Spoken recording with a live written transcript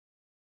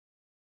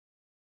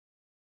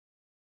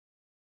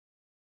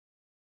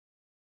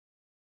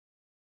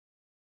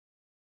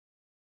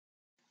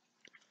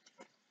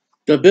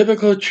The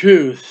biblical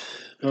truth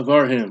of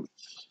our hymns.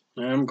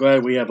 I'm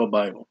glad we have a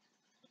Bible.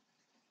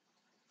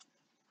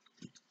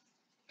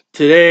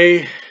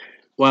 Today,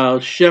 while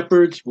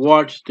shepherds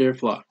watch their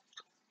flock.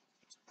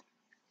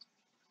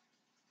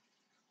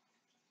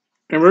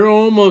 And we're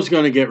almost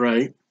going to get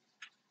right,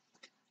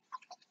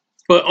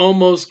 but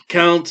almost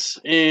counts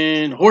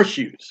in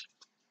horseshoes.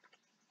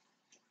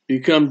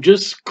 You come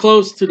just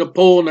close to the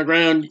pole in the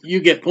ground, you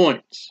get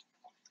points.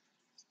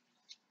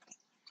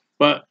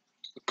 But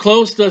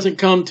close doesn't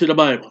come to the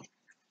Bible.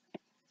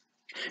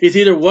 It's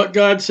either what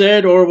God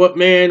said or what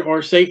man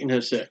or Satan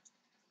has said.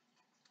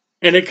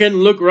 And it can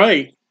look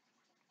right,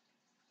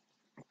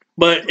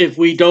 but if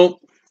we don't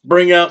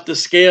bring out the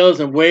scales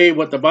and weigh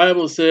what the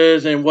Bible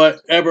says and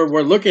whatever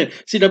we're looking at.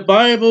 See, the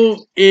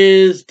Bible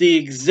is the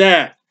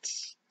exact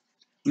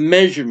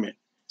measurement,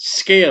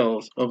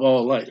 scales of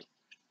all life.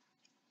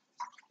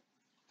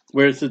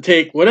 We're to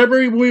take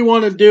whatever we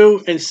want to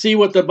do and see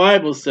what the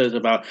Bible says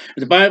about it.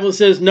 If the Bible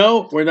says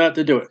no, we're not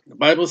to do it. The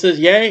Bible says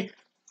yay,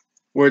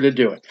 we're to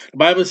do it. The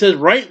Bible says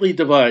rightly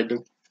divide,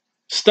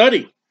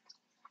 study.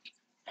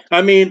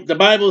 I mean, the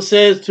Bible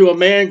says to a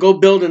man, go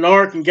build an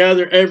ark and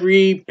gather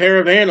every pair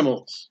of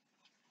animals.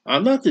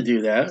 I'm not to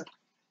do that.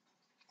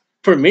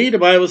 For me, the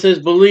Bible says,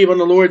 believe on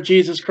the Lord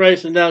Jesus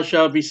Christ and thou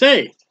shalt be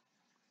saved.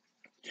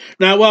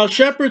 Now, while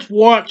shepherds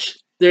watch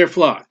their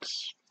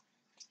flocks,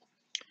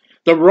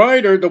 the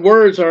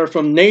words are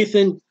from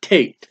Nathan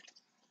Tate.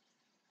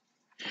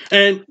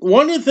 And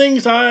one of the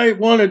things I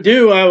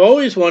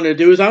always want to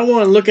do, is I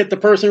want to look at the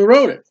person who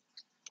wrote it.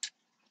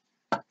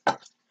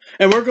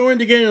 And we're going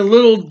to get in a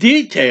little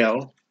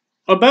detail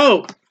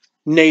about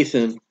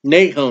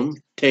Nahum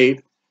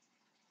Tate,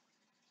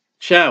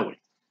 shall we?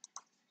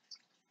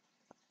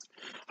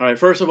 All right,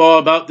 first of all,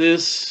 about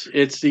this,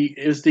 it's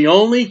the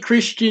only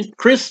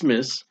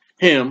Christmas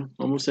hymn,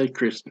 almost said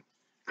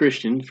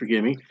Christian,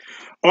 forgive me,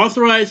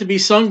 authorized to be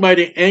sung by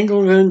the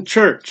Anglican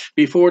Church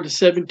before the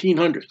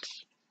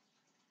 1700s.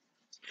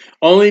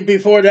 Only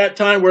before that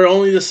time where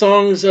only the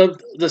Psalms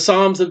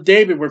of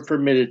David were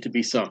permitted to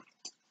be sung.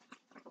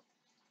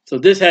 So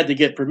this had to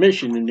get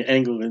permission in the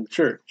Anglican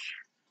Church.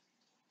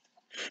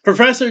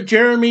 Professor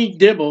Jeremy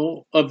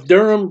Dibble of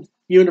Durham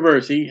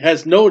University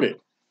has noted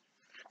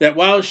that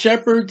while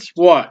shepherds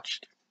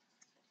watched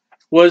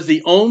was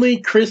the only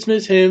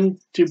Christmas hymn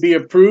to be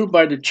approved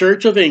by the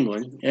Church of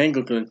England,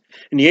 Anglican,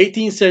 in the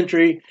 18th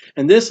century,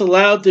 and this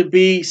allowed to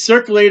be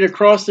circulated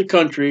across the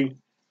country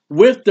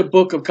with the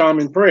Book of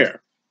Common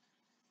Prayer.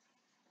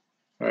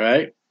 All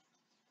right?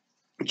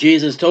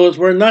 Jesus told us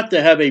we're not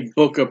to have a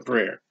book of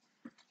prayer.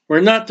 We're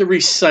not to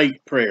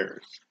recite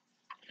prayers.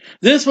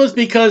 This was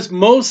because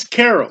most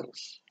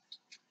carols,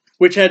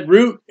 which had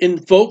root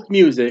in folk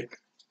music,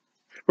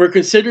 were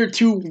considered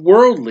too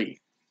worldly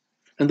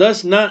and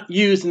thus not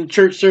used in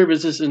church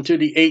services until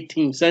the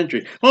 18th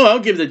century. Oh, I'll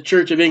give the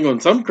Church of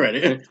England some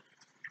credit.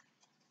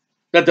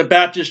 That the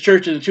Baptist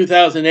Church in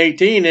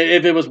 2018,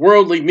 if it was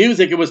worldly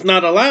music, it was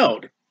not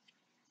allowed.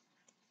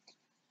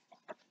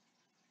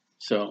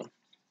 So,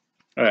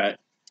 all right.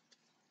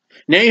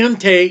 Nahum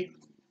Tate,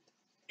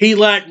 he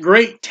lacked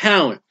great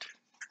talent,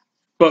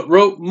 but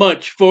wrote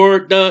much for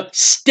the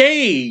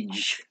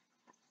stage.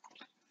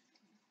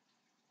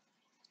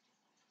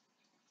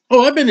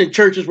 Oh, I've been in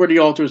churches where the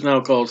altar is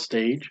now called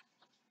stage.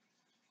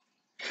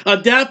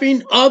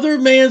 Adapting other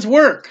man's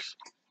works.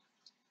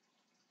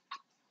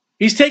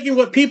 He's taking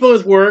what people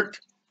have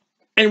worked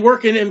and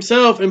working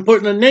himself and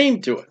putting a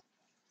name to it.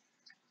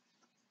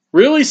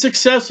 Really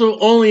successful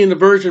only in the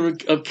version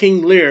of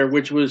King Lear,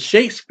 which was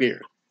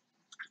Shakespeare.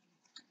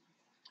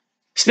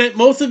 Spent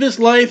most of his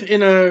life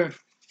in a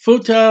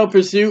futile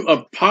pursuit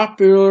of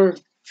popular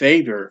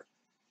favor.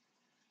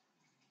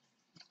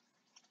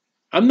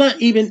 I'm not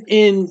even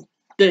in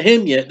the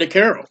hymn yet, the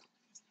carol.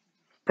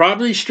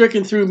 Probably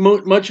stricken through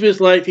much of his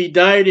life, he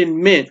died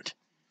in Mint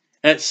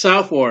at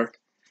Southwark,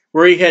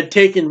 where he had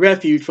taken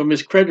refuge from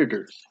his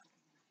creditors.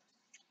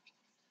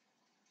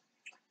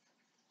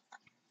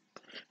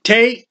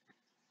 Tate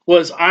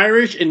was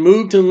Irish and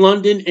moved to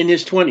London in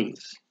his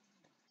 20s.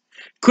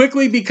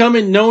 Quickly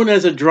becoming known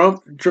as a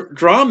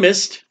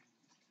dramist.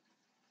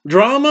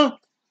 Drama?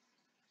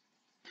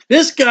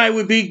 This guy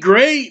would be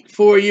great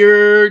for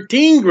your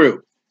teen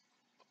group.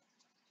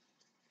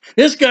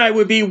 This guy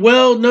would be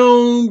well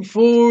known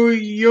for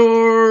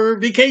your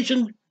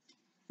vacation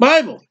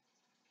Bible.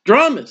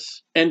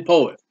 Dramatist and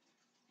poet.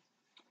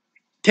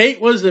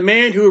 Tate was the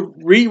man who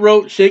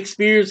rewrote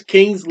Shakespeare's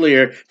King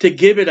Lear to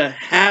give it a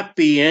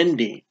happy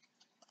ending.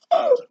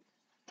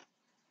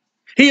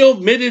 He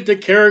omitted the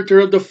character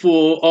of the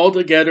fool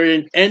altogether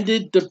and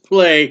ended the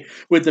play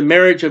with the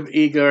marriage of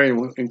Egar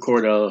and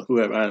Cordelia,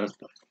 whoever, I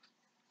don't know.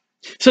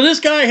 So this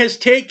guy has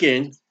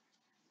taken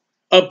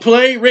a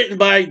play written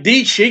by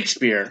the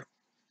Shakespeare,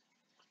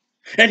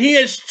 and he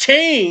has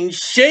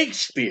changed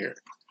Shakespeare.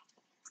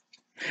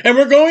 And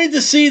we're going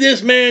to see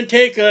this man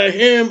take a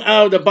hymn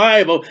out of the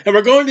Bible, and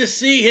we're going to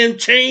see him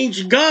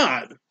change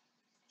God,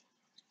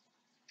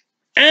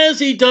 as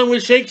he done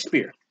with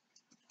Shakespeare.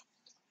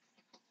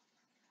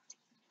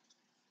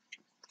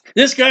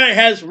 This guy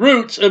has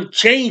roots of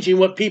changing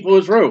what people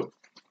has wrote.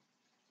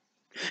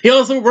 He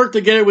also worked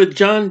together with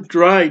John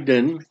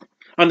Dryden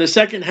on the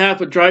second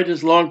half of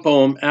Dryden's long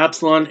poem,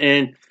 Absalom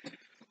and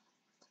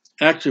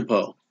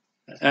Archipel.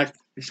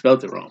 He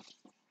spelled it wrong.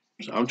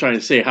 So I'm trying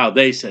to say how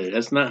they said it.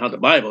 That's not how the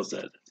Bible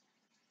said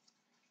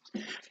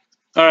it.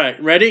 All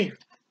right, ready?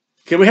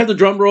 Can we have the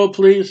drum roll,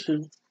 please?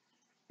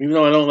 Even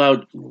though I don't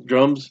allow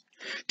drums.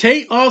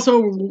 Tate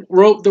also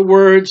wrote the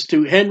words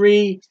to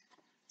Henry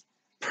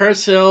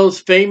Purcell's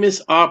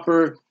famous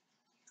opera,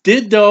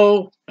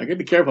 Dido. I gotta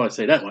be careful how I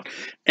say that one.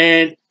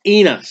 And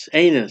Enos.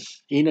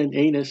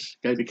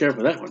 Gotta be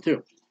careful of that one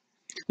too.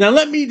 Now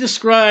let me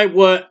describe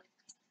what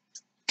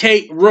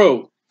Tate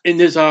wrote in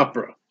this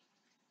opera.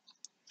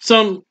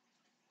 Some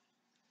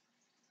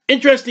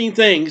interesting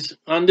things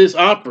on this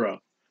opera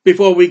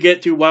before we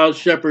get to Wild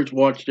Shepherds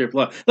Watch Their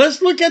Flock.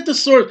 Let's look at the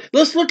source.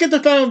 Let's look at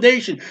the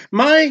foundation.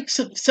 My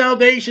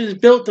salvation is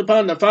built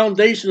upon the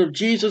foundation of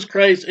Jesus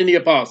Christ and the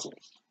apostles.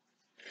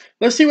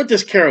 Let's see what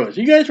this carol is.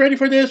 You guys ready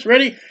for this?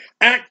 Ready?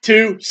 Act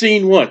 2,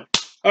 Scene 1.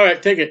 All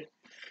right, take it.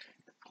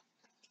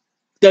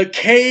 The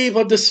Cave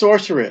of the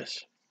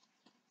Sorceress.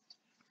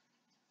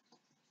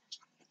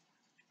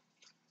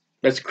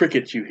 That's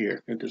crickets you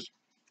hear.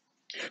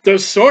 The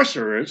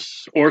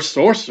sorceress, or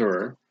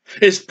sorcerer,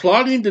 is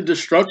plotting the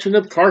destruction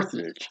of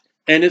Carthage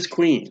and its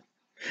queen,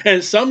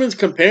 and summons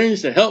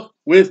companions to help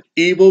with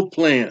evil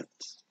plans.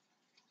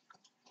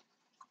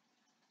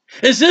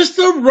 Is this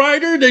the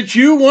writer that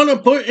you want to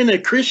put in a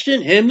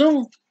Christian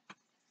hymnal?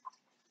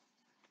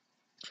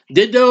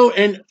 Dido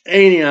and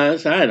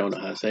Aeneas, I don't know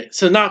how to say it.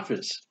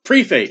 Synopsis,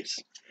 preface.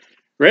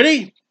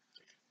 Ready?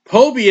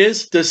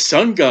 Pobius, the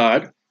sun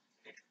god,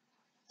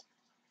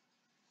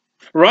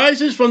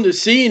 rises from the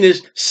sea in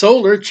his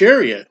solar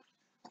chariot.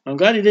 I'm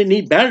glad he didn't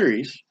need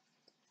batteries.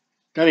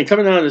 I mean,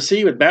 coming out of the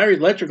sea with batteries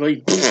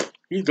electrically,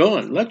 he's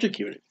gone,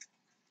 electrocuted.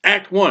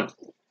 Act 1.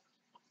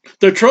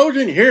 The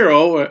Trojan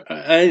hero,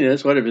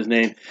 Aeneas, whatever his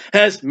name,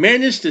 has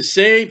managed to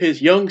save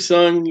his young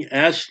son,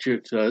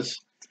 Astratus,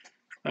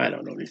 I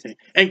don't know these things,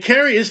 and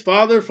carry his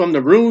father from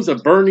the ruins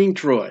of burning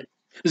Troy.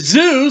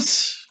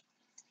 Zeus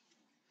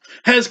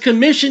has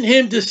commissioned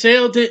him to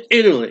sail to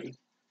Italy.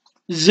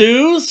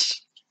 Zeus?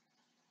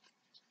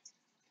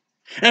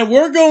 And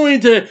we're going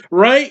to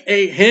write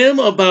a hymn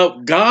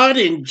about God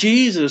and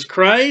Jesus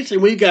Christ,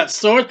 and we got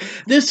source.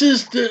 This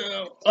is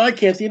the, I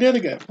can't see the other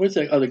guy. What's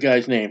that other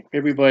guy's name?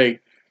 Everybody,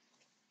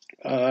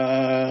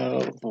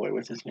 oh boy,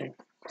 what's his name?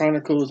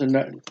 Chronicles and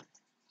nothing.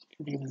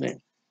 His name.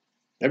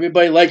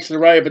 Everybody likes to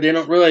write, but they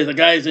don't realize the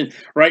guy's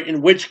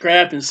writing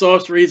witchcraft and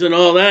sorceries and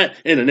all that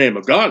in the name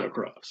of God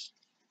across.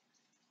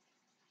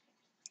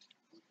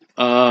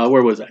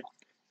 Where was I?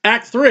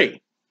 Act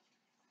 3.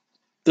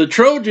 The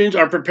Trojans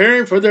are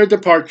preparing for their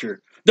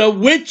departure. The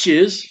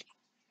witches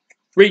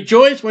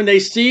rejoice when they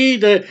see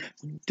the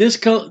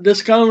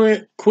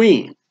discolored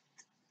queen.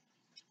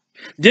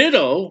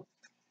 Dido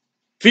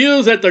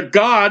feels that the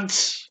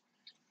gods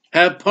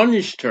have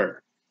punished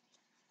her.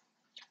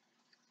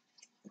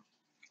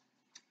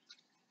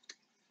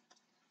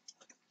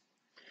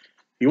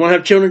 You want to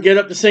have children get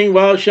up to sing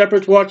Wild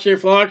Shepherds Watch Their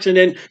Flocks and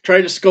then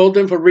try to scold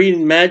them for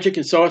reading magic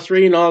and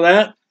sorcery and all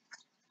that?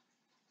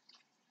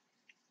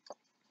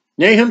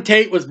 Nahum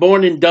Tate was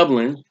born in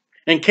Dublin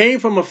and came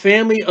from a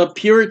family of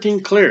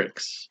Puritan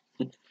clerics.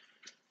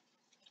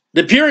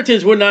 The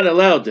Puritans would not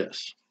allow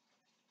this.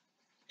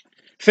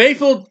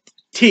 Faithful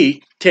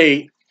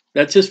Tate,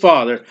 that's his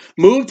father,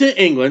 moved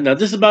to England. Now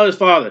this is about his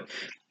father.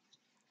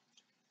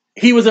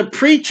 He was a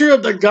preacher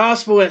of the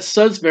gospel at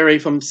Sudbury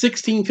from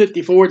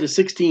 1654 to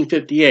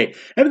 1658.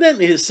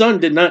 Evidently his son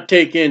did not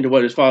take into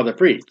what his father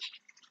preached.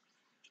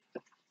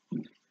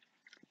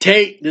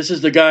 Tate, this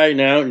is the guy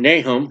now,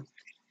 Nahum,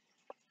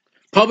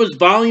 published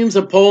volumes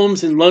of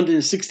poems in London in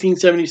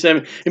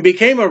 1677 and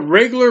became a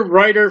regular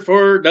writer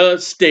for the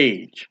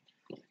stage.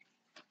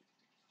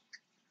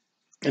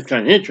 That's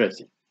kind of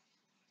interesting.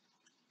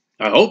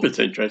 I hope it's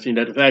interesting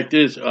that the fact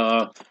is,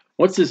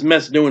 what's this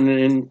mess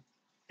doing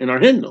in our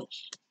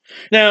hymnals?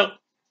 Now,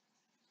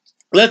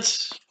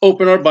 let's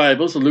open our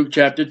Bibles to Luke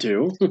chapter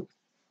 2,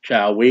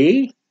 shall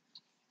we?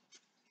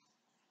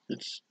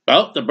 It's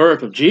about the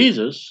birth of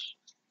Jesus.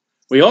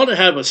 We ought to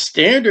have a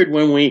standard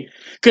when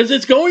because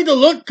it's going to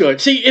look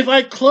good. See, if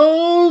I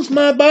close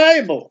my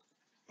Bible,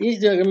 I'm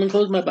going to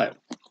close my Bible.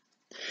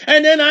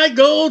 And then I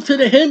go to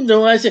the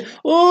hymnal and I say,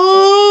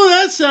 oh,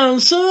 that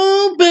sounds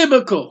so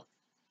biblical.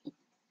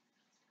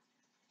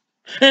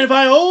 And if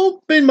I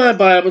open my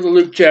Bible to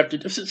Luke chapter,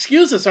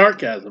 excuse the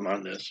sarcasm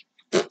on this.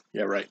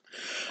 Yeah, right.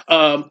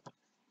 And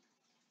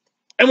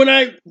when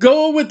I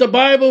go with the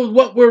Bible,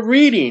 what we're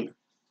reading,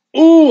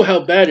 ooh,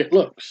 how bad it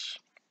looks.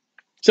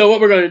 So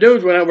what we're going to do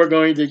is we're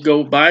going to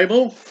go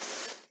Bible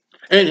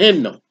and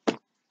hymnal.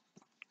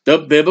 The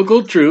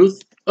biblical truth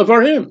of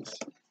our hymns.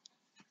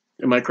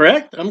 Am I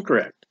correct? I'm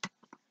correct.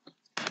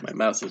 My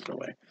mouse is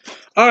away.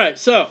 All right,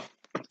 so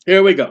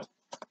here we go.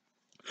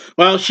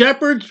 While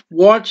shepherds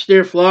watch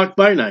their flock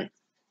by night.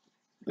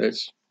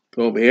 Let's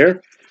go over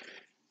here.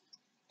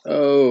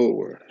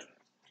 Oh.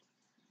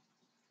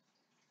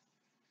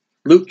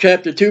 Luke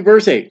chapter 2,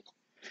 verse 8.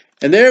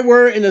 And there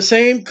were in the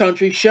same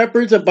country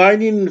shepherds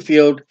abiding in the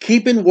field,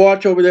 keeping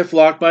watch over their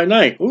flock by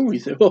night. Ooh, he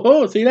said,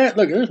 oh, see that?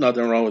 Look, there's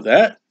nothing wrong with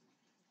that.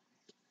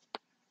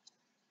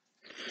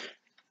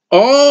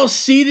 All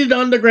seated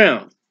on the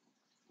ground.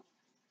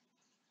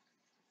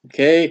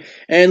 Okay,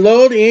 and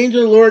lo, the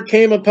angel of the Lord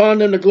came upon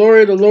them. The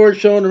glory of the Lord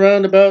shone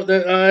around about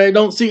that. I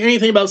don't see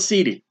anything about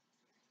seating.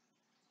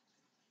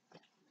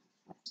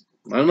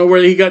 I don't know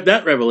where he got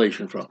that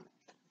revelation from.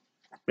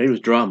 Maybe it was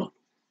drama.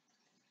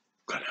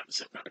 God, I'm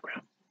sitting on the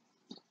ground.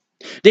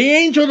 The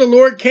angel of the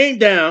Lord came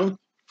down.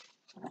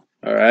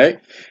 All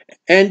right.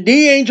 And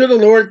the angel of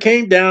the Lord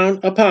came down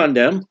upon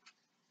them.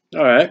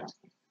 All right.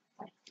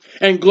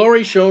 And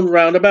glory shone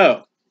round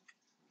about.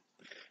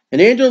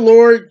 And the angel of the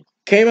Lord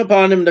came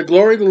upon them. The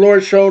glory of the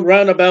Lord shone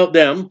round about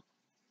them.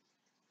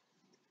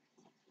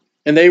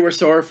 And they were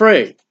sore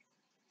afraid.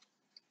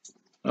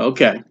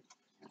 Okay.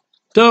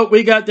 So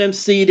we got them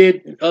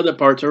seated. Other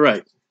parts are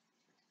right.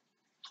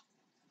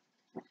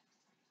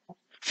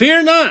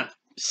 Fear not,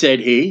 said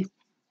he.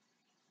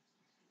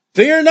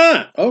 Fear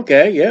not.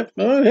 Okay, yep.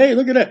 Oh, hey,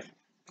 look at that.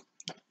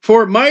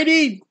 For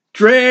mighty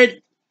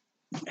dread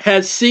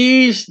has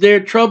seized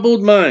their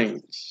troubled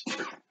minds.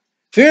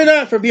 Fear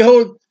not, for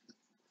behold,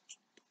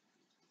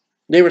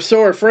 they were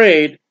sore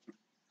afraid.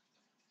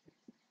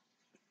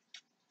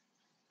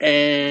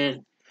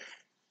 And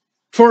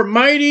for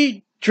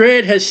mighty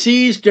dread has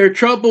seized their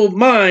troubled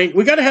mind.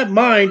 We got to have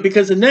mind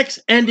because the next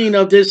ending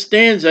of this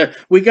stanza,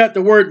 we got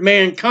the word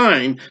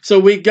mankind. So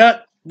we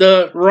got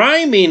the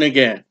rhyming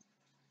again.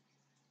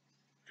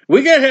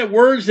 We got to have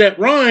words that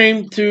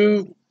rhyme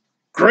to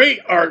create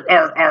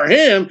our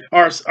hymn,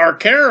 our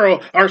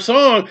carol, our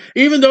song,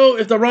 even though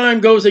if the rhyme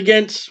goes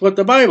against what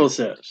the Bible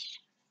says.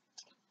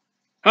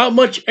 How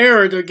much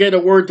error to get a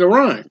word to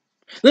rhyme?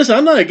 Listen,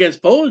 I'm not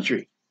against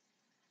poetry.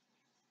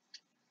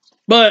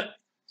 But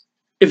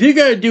if you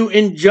got to do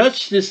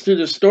injustice to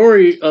the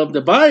story of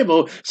the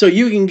Bible so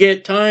you can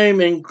get time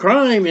and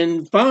crime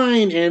and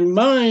fine and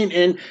mine,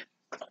 and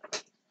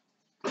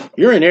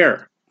you're in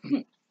error.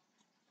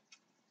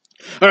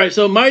 All right,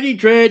 so mighty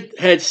dread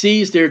had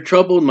seized their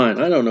troubled mind.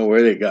 I don't know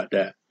where they got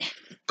that.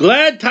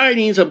 Glad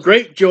tidings of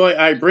great joy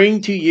I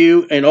bring to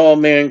you and all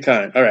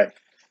mankind. All right.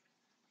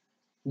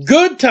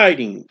 Good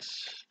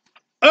tidings.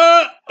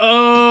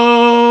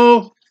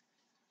 Uh-oh.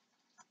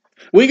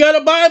 We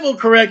got a Bible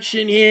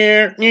correction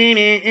here.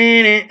 We're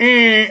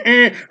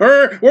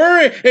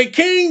a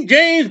King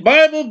James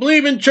Bible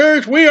believing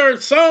church. We are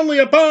soundly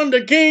upon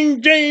the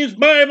King James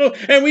Bible,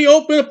 and we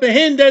open up a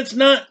hymn that's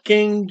not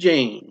King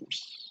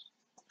James.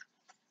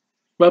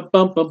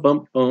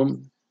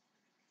 Bum.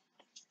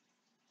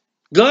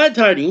 Glad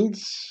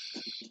tidings.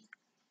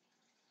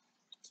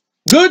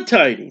 Good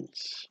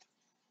tidings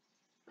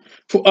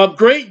of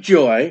great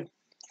joy.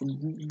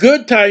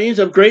 Good tidings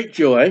of great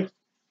joy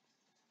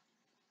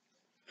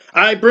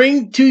I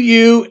bring to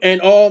you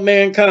and all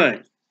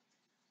mankind,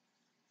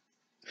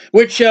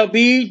 which shall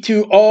be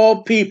to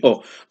all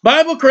people.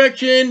 Bible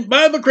correction.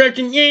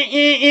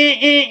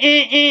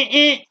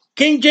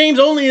 King James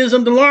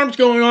onlyism, the alarm's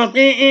going off.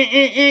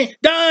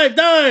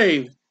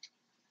 Dive.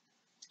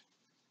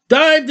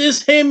 Dive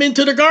this hymn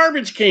into the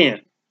garbage can.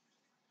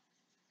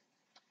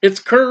 It's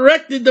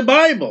corrected the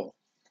Bible.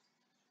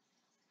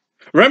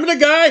 Remember the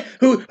guy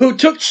who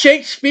took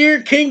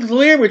Shakespeare, King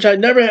Lear, which I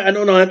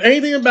don't know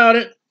anything about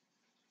it.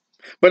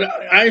 But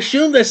I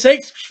assume that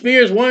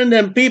Shakespeare is one of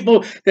them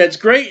people that's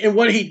great in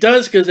what he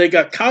does because they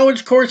got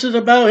college courses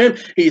about him.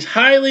 He's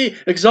highly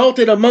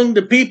exalted among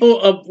the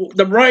people of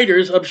the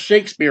writers of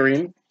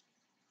Shakespearean.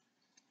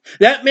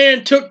 That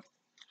man took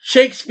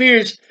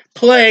Shakespeare's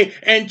play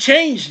and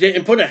changed it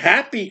and put a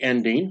happy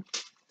ending.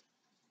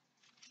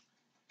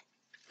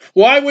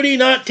 Why would he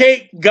not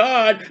take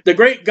God, the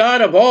great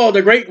God of all,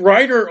 the great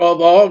writer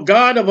of all,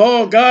 God of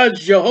all gods,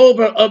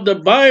 Jehovah of the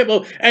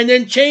Bible, and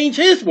then change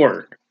his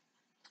word?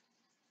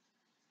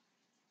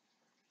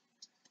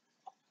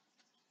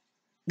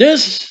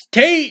 This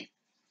Tate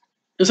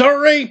is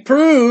already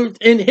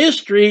proved in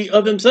history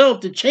of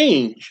himself to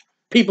change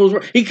people's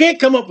words. He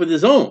can't come up with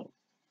his own.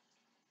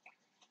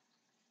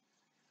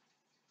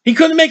 He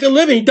couldn't make a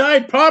living. He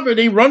died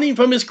poverty running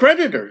from his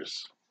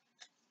creditors.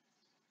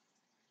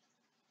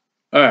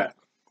 All right.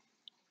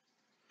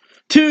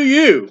 To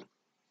you,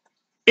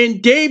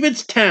 in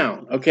David's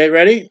town. Okay,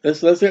 ready?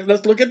 Let's look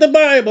at the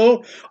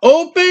Bible.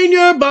 Open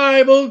your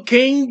Bible,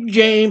 King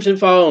James, and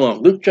follow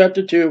along. Luke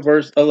chapter 2,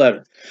 verse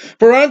 11.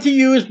 For unto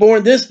you is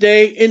born this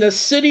day in the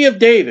city of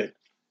David.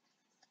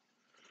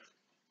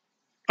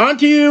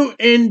 Unto you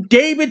in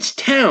David's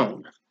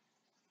town.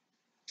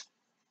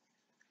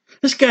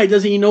 This guy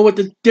doesn't even know what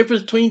the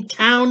difference between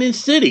town and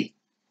city.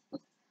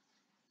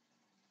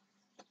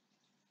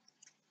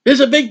 There's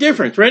a big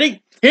difference.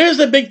 Ready? Here's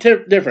the big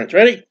difference.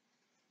 Ready?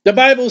 The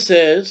Bible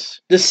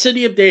says the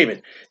city of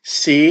David.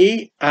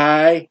 C-I-T-Y.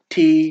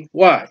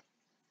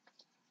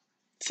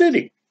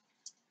 City.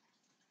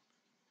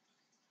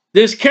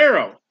 This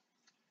carol.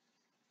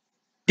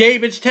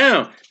 David's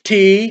town.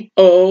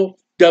 T-O-W-N.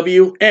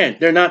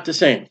 They're not the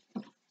same.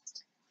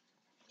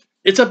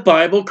 It's a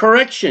Bible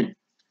correction.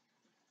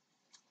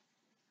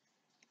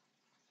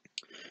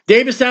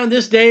 David's town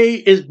this day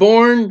is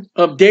born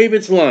of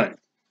David's line.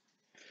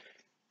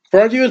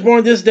 For unto you is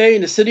born this day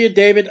in the city of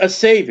David a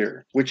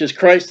Savior, which is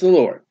Christ the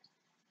Lord.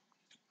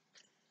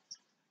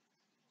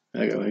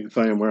 I can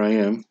find where I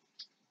am.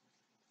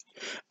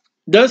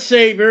 The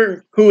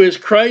Savior, who is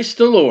Christ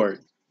the Lord.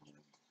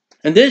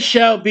 And this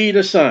shall be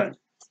the sign.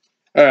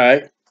 All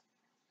right.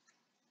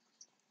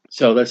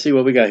 So let's see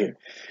what we got here.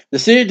 The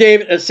city of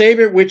David, a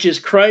Savior, which is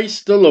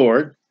Christ the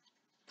Lord.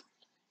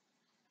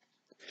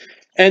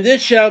 And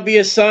this shall be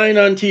a sign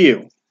unto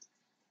you.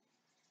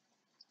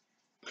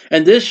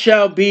 And this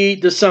shall be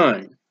the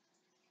sign.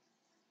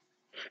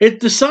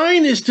 The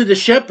sign is to the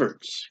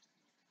shepherds.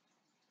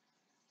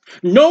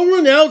 No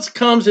one else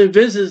comes and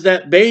visits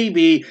that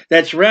baby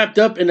that's wrapped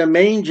up in a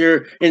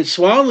manger in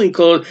swaddling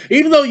clothes,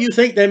 even though you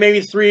think there may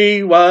be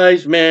 3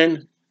 wise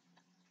men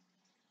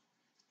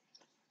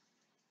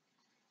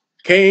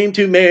came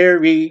to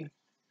Mary,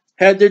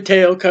 had their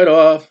tail cut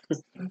off.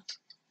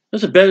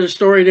 That's a better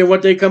story than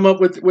what they come up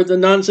with the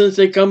nonsense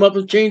they come up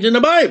with changing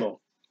the Bible.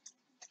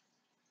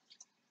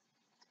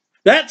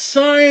 That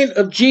sign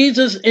of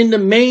Jesus in the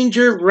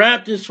manger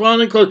wrapped in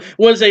swaddling clothes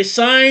was a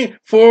sign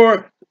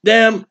for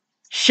them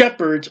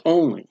shepherds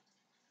only.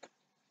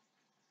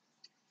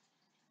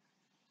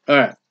 All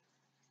right.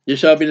 This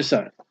shall be the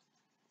sign.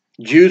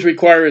 Jews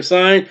require a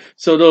sign,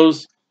 so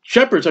those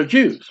shepherds are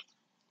Jews.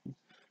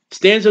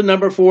 Stanza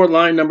number 4,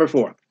 line number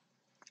 4.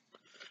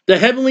 The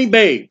heavenly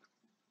babe.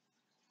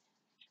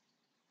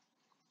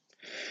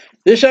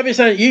 This shall be a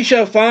sign. Ye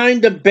shall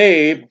find the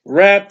babe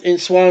wrapped in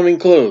swaddling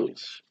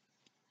clothes.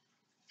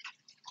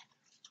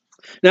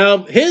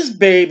 Now, his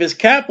babe is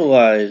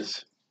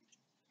capitalized.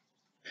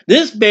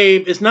 This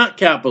babe is not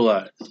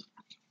capitalized.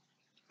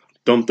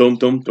 Dum, dum,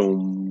 dum,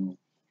 dum.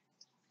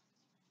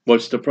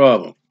 What's the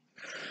problem?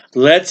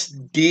 Let's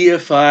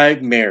deify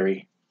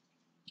Mary.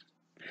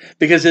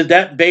 Because if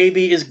that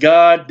baby is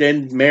God,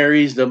 then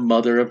Mary's the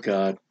mother of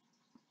God.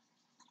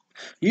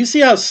 You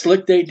see how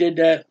slick they did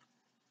that?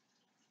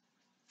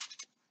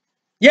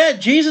 Yeah,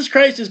 Jesus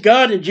Christ is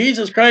God and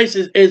Jesus Christ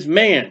is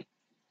man.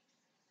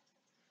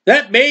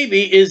 That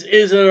baby is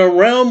in a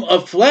realm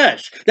of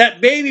flesh.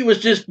 That baby was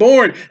just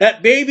born.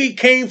 That baby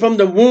came from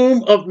the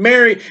womb of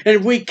Mary. And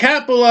if we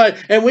capitalize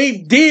and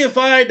we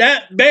deify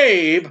that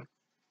babe,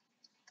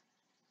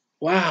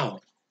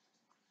 wow,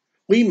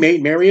 we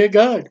made Mary a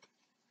god.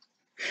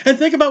 And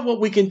think about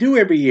what we can do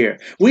every year.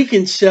 We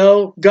can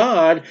sell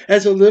God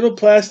as a little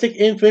plastic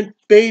infant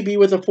baby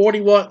with a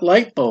 40-watt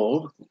light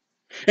bulb.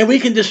 And we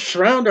can just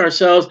surround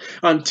ourselves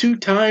on 2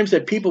 times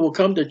that people will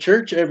come to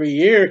church every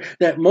year.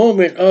 That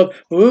moment of,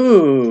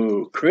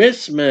 ooh,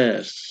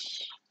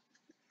 Christmas.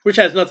 Which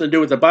has nothing to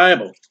do with the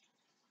Bible.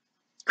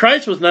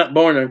 Christ was not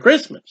born on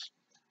Christmas.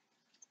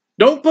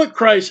 Don't put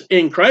Christ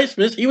in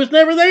Christmas. He was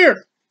never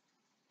there.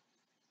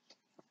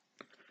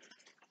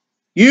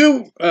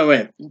 The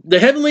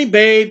heavenly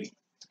babe,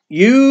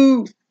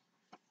 you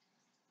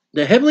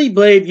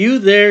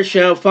there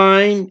shall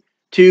find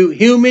to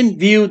human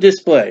view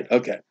displayed.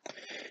 Okay.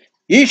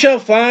 Ye shall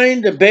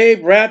find the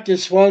babe wrapped in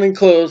swaddling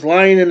clothes,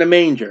 lying in a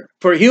manger.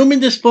 For human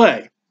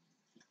display.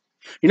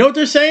 You know what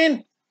they're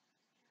saying?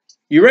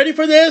 You ready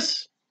for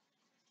this?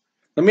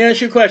 Let me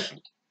ask you a question.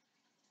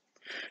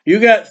 You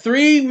got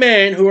 3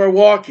 men who are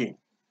walking.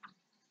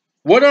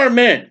 What are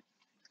men?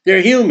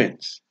 They're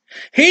humans.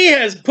 He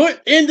has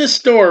put in the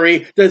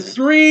story the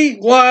 3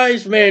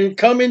 wise men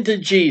coming to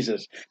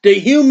Jesus, the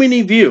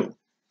human view.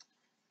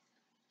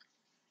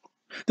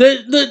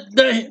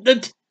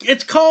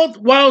 It's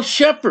called wild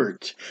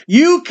shepherds.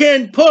 You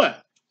can put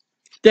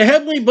the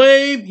heavenly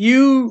babe,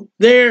 you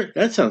there,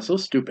 that sounds so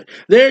stupid.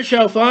 There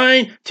shall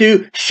find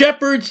to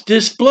shepherds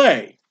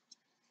display.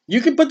 You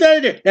can put that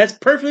in there. That's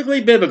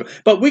perfectly biblical.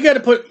 But we got to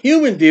put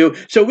human view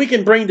so we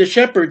can bring the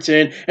shepherds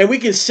in and we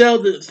can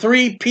sell the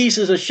 3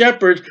 pieces of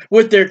shepherds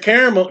with their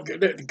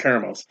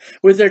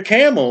with their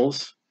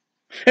camels.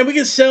 And we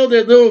can sell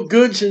their little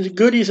goods and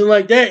goodies and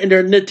like that in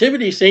their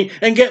nativity scene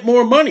and get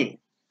more money.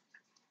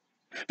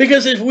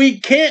 Because if we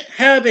can't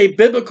have a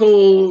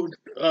biblical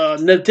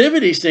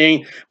nativity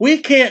scene, we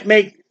can't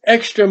make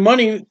extra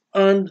money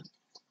on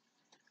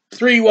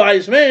 3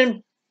 wise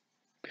men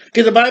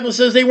because the Bible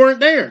says they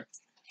weren't there.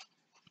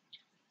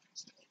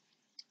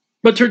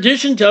 But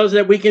tradition tells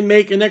that we can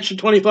make an extra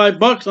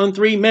 $25 on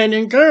 3 men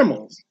in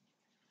camels.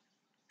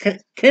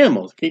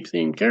 Camels. Keep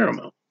saying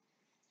caramel.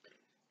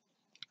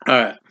 All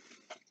right.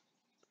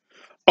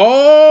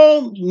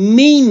 All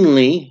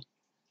meanly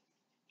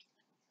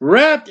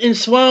wrapped in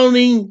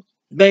swaddling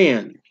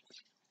bands.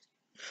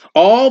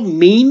 All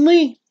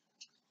meanly?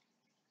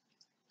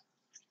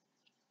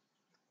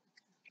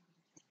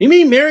 You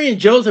mean Mary and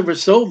Joseph were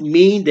so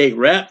mean they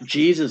wrapped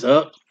Jesus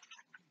up?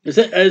 Is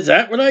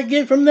that what I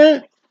get from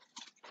that?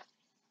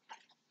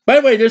 By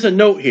the way, there's a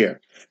note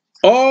here.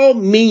 All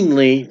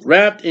meanly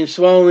wrapped in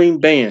swaddling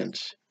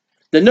bands.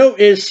 The note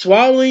is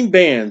swaddling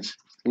bands,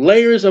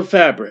 layers of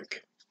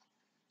fabric.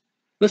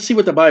 Let's see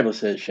what the Bible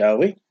says, shall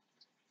we?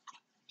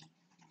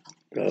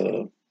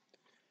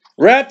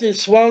 wrapped in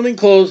swaddling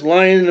clothes,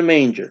 lying in a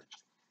manger.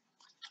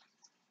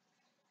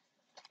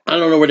 I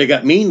don't know where they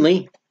got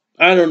meanly.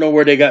 I don't know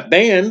where they got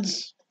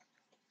bands.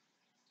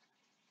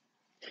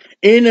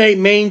 In a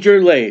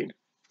manger laid.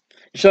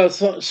 So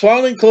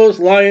swaddling clothes,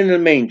 lying in a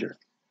manger.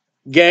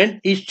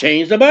 Again, he's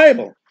changed the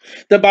Bible.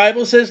 The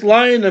Bible says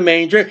lie in the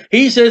manger.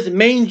 He says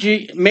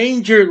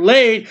manger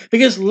laid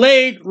because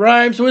laid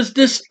rhymes with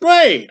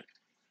displayed.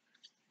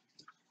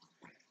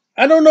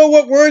 I don't know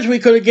what words we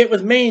could have get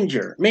with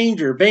manger.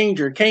 Manger,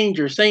 banger,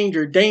 canger,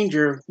 sanger,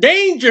 danger.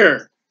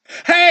 Danger!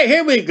 Hey,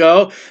 here we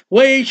go.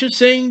 We should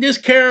sing this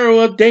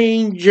carol of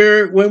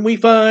danger when we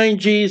find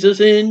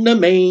Jesus in the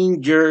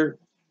manger.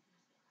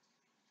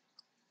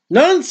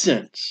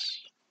 Nonsense.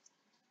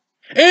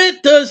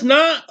 It does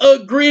not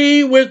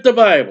agree with the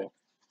Bible.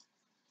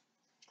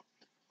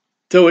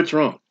 So it's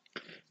wrong.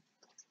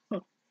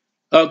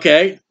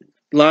 Okay,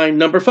 line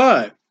number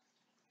 5.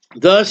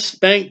 Thus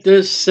spake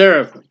the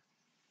seraphim.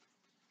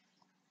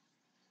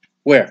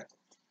 Where?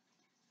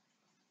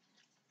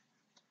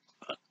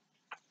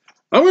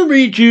 I'm going to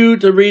read you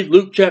to read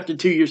Luke chapter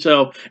 2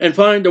 yourself and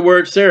find the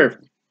word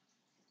seraphim.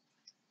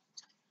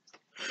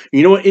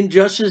 You know what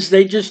injustice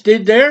they just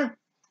did there?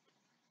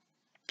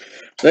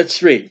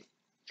 Let's read.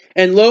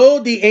 And lo,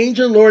 the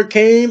angel of the Lord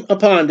came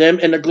upon them,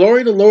 and the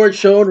glory of the Lord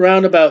shone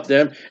round about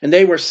them, and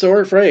they were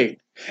sore afraid.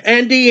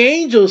 And the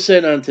angel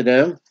said unto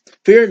them,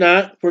 Fear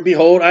not, for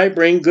behold, I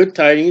bring good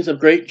tidings of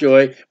great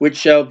joy, which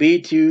shall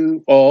be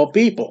to all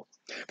people.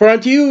 For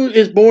unto you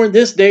is born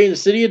this day in the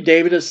city of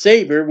David a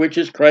Savior, which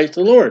is Christ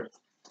the Lord.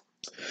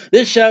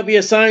 This shall be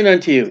a sign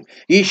unto you.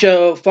 Ye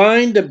shall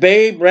find the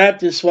babe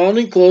wrapped in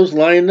swaddling clothes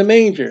lying in the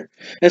manger.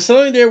 And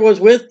suddenly there was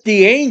with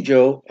the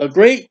angel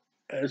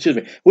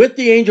with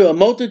the angel a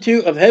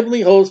multitude of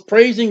heavenly hosts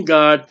praising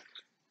God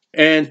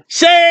and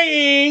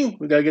saying,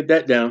 we got to get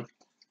that down.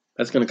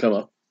 That's going to come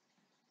up.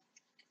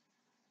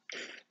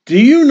 Do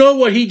you know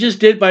what he just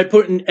did by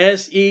putting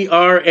S-E-R-A-P-H?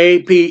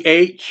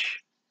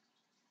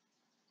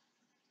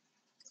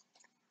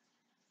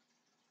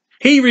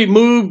 He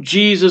removed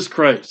Jesus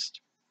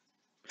Christ.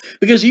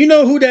 Because you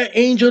know who that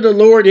angel of the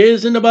Lord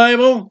is in the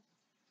Bible?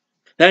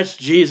 That's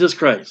Jesus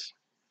Christ.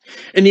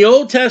 In the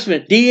Old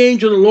Testament, the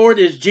angel of the Lord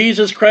is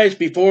Jesus Christ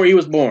before he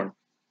was born.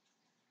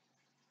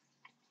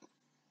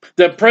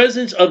 The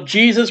presence of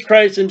Jesus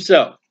Christ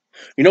himself.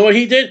 You know what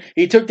he did?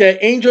 He took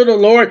that angel of the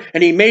Lord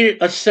and he made it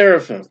a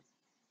seraphim.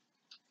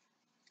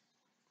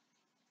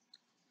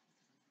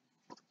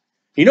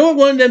 You know what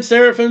one of them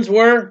seraphims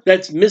were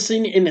that's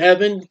missing in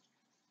heaven?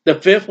 The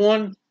 5th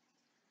one?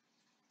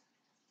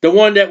 The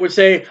one that would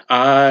say,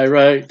 I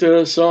write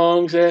the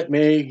songs that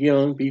make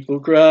young people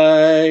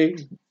cry.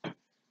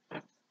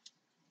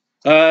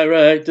 I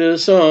write the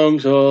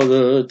songs all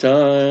the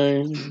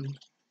time.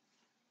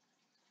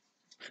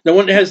 The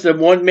one that has the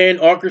one-man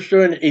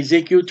orchestra in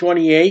Ezekiel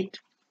 28.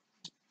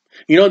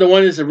 You know, the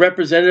one is a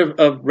representative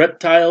of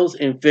reptiles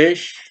and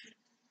fish.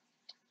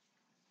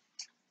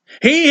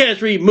 He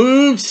has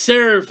removed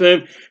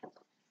seraphim.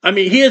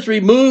 He has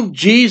removed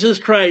Jesus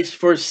Christ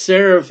for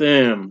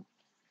seraphim.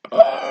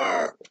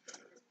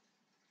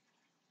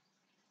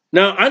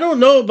 Now, I don't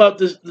know about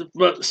this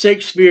about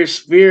Shakespeare's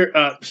sphere.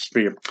 I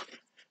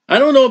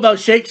don't know about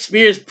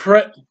Shakespeare's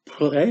I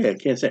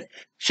can't say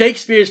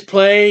Shakespeare's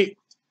play.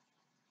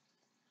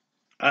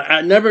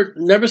 I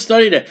never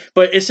studied it,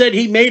 but it said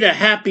he made a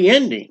happy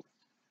ending.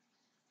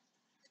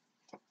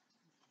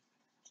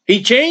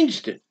 He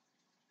changed it.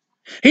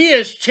 He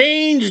has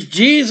changed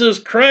Jesus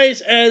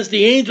Christ as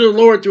the angel of the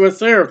Lord to a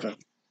seraphim.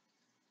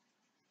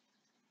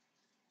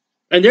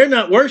 And they're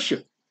not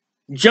worshipped.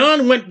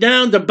 John went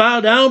down to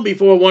bow down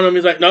before one of them.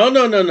 He's like, no.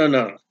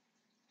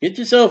 Get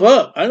yourself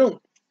up.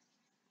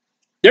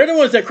 They're the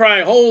ones that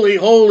cry, holy,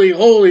 holy,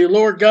 holy,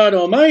 Lord God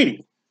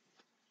Almighty.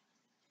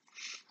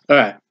 All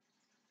right.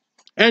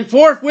 And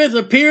forthwith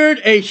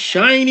appeared a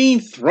shining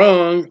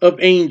throng of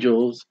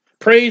angels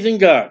praising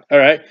God. All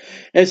right.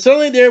 And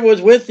suddenly there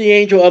was with the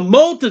angel a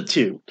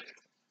multitude.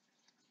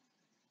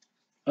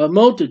 A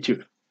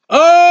multitude.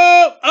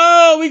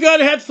 Oh, we got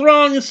to have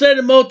throng instead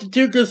of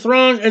multitude, because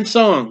throng and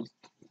song.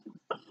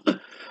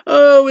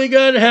 Oh, we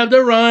got to have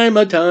the rhyme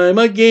a time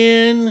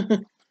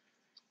again,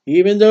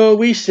 even though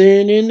we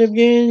sin in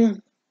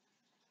again.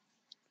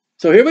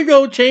 So here we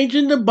go,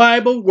 changing the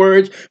Bible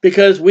words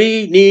because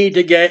we need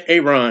to get a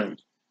rhyme.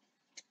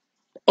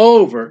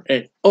 Over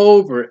and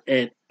over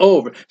and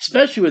over,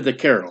 especially with the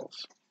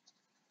carols.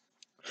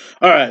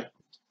 All right.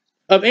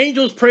 Of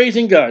angels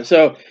praising God.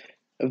 So,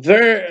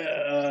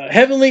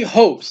 heavenly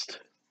host.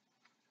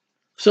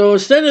 So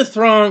instead of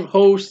throng,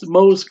 host,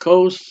 most,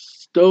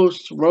 coast,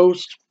 dose,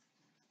 roast.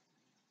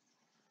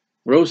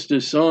 Roast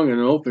this song in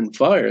an open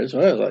fire. That's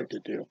what I like to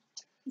do.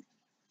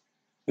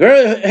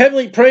 Very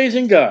heavenly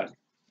praising God.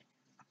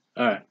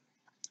 All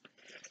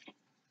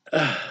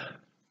right.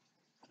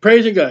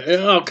 Praising God.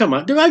 Oh, come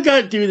on. Do I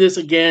got to do this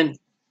again?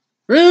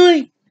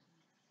 Really?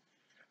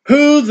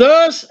 Who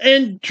thus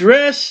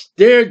address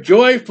their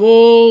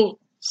joyful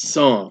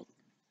song.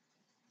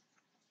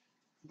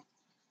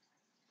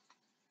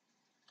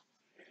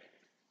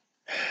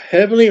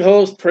 heavenly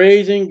host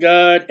praising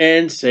God,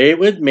 and say it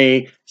with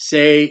me,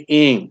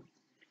 saying,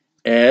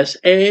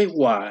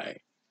 saying.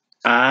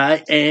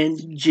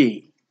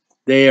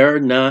 They are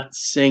not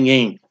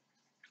singing.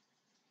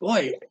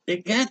 Boy, they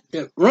got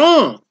that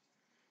wrong.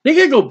 They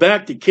got to go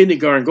back to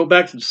kindergarten, go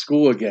back to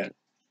school again.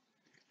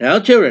 Now,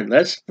 children,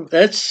 let's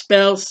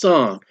spell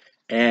song.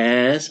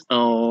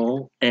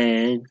 S-O-N-G.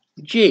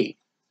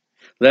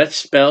 Let's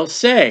spell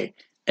say.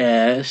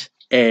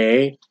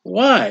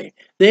 S-A-Y.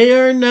 They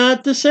are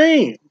not the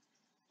same.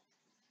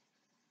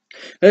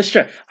 Let's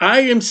try.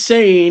 I am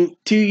saying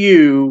to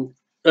you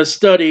a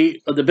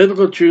study of the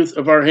biblical truth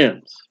of our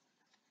hymns.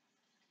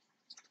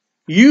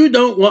 You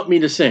don't want me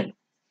to sing.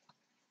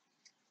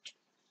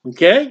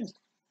 Okay?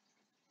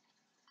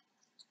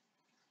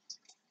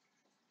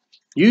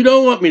 You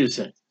don't want me to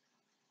sing.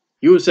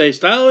 You would say,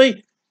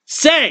 Styley,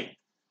 say!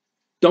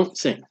 Don't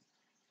sing.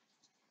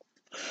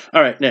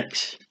 All right,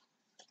 next.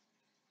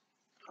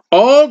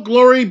 All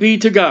glory be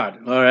to God.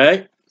 All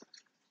right?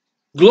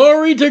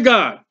 Glory to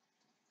God.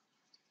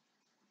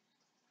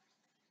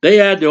 They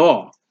add to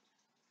all.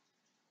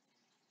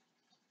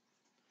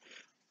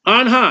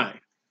 On high.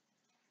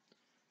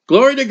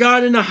 Glory to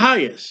God in the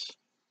highest.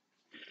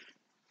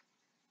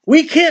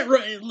 We can't,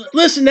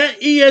 listen,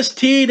 that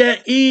EST,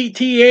 that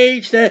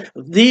ETH, that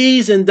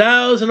these and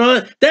thous and all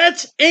that,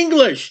 that's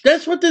English.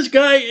 That's what this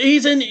guy,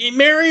 he's in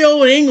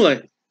Mario in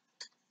England.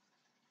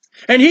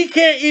 And he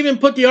can't even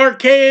put the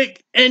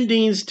archaic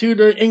endings to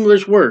the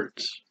English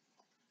words.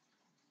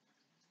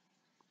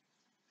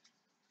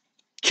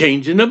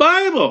 Changing the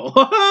Bible.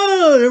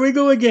 There we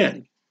go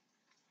again.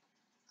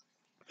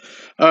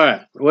 All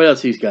right, what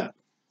else he's got?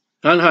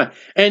 On high.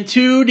 And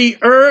to the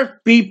earth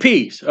be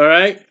peace. All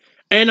right.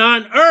 And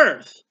on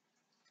earth,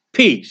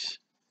 peace.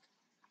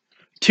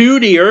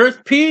 To the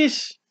earth,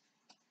 peace.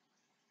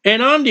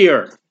 And on the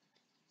earth.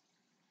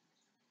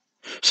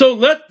 So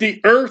let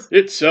the earth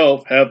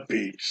itself have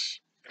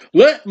peace.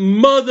 Let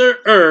Mother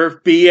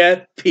Earth be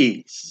at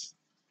peace.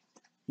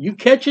 You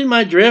catching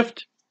my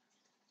drift?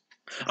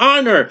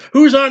 On earth.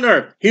 Who's on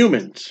earth?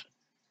 Humans.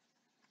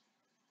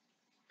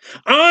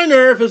 On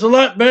earth is a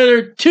lot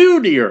better to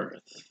the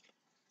earth.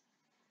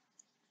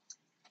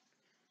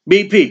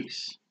 Be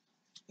peace.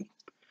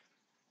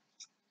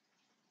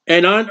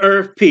 And on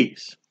earth,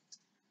 peace.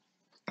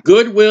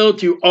 Goodwill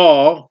to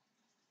all.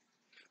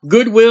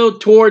 Goodwill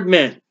toward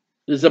men.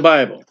 This is the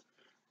Bible.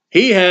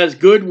 He has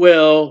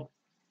goodwill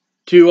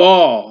to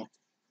all.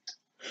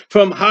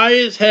 From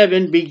highest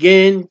heaven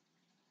begin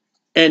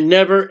and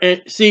never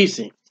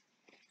ceasing.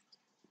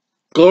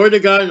 Glory to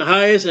God in the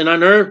highest, and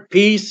on earth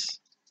peace,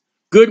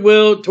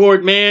 goodwill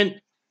toward man,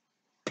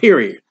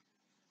 period.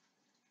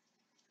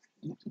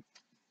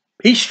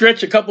 He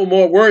stretched a couple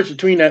more words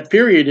between that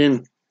period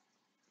and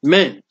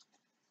men.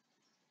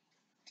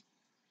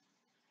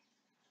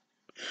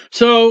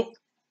 So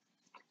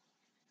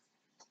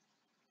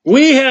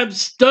we have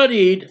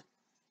studied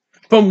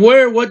from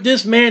what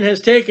this man has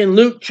taken,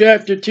 Luke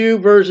chapter 2,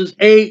 verses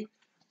 8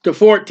 to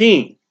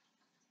 14.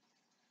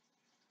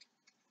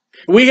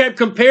 We have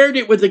compared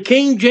it with the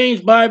King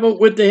James Bible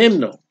with the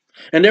hymnal.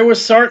 And there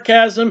was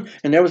sarcasm,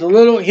 and there was a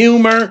little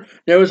humor,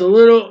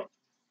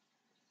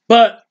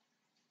 but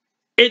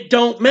it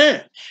don't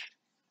match.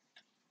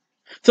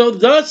 So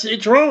thus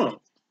it's wrong.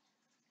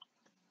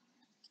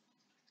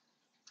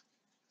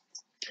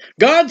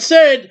 God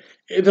said,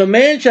 if a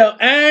man shall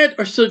add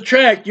or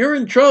subtract, you're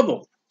in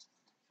trouble.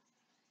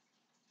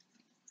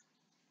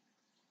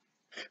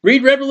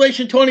 Read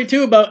Revelation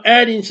 22 about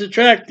adding and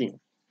subtracting.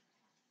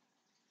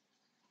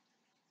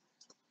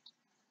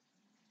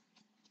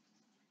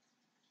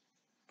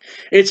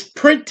 It's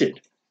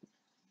printed.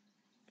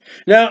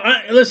 Now,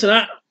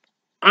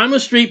 I'm a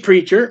street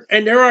preacher,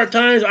 and there are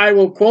times I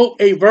will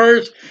quote a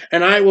verse,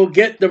 and I will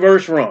get the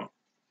verse wrong.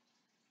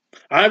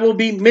 I will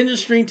be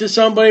ministering to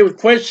somebody with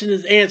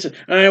questions and answers,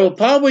 and I will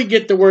probably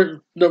get the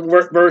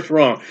verse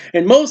wrong.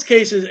 In most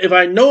cases, if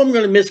I know I'm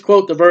going to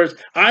misquote the verse,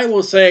 I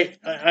will say,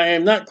 I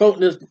am not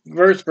quoting this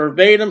verse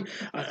verbatim.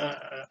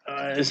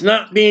 It's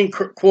not being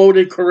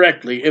quoted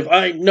correctly. If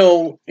I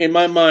know in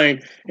my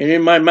mind and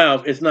in my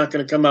mouth, it's not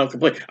going to come out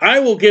complete. I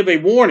will give a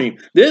warning.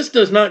 This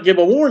does not give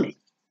a warning.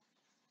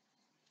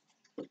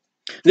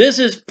 This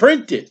is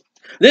printed.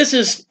 This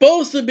is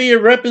supposed to be a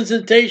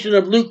representation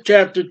of Luke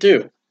chapter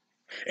 2.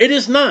 It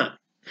is not.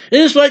 It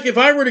is like if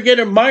I were to get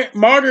a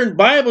modern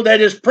Bible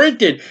that is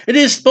printed. It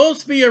is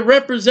supposed to be a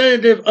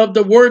representative of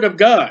the Word of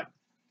God.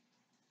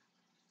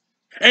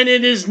 And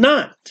it is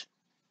not.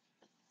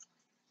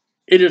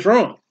 It is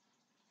wrong.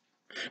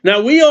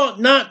 Now, we ought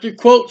not to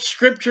quote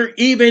Scripture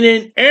even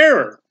in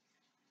error.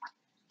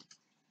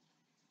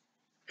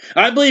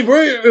 I believe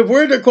if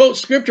we're to quote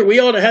Scripture, we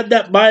ought to have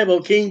that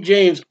Bible, King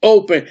James,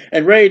 open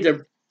and ready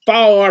to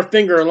follow our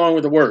finger along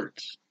with the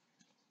words.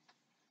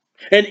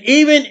 And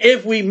even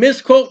if we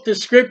misquote the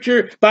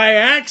Scripture by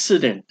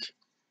accident,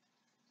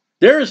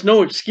 there is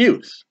no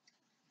excuse.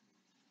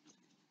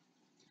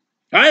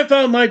 I have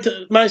found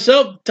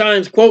myself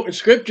times quoting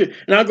Scripture,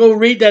 and I'll go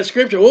read that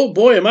Scripture. Oh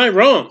boy, am I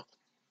wrong.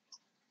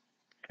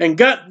 And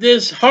got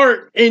this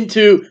heart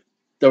into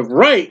the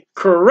right,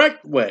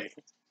 correct way.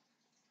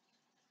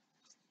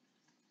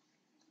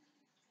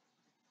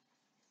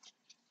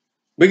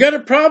 We got a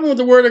problem with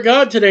the Word of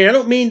God today. I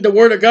don't mean the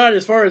Word of God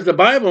as far as the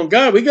Bible and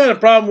God. We got a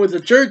problem with the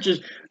churches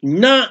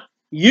not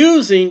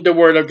using the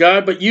Word of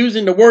God, but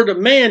using the Word of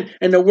man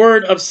and the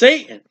Word of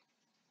Satan.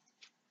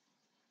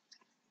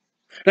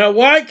 Now,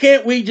 why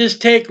can't we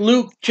just take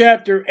Luke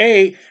chapter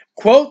 8,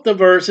 quote the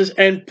verses,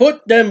 and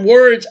put them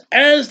words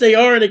as they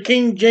are in the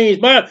King James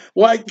Bible?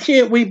 Why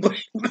can't we put,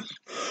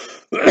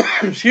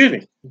 excuse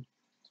me,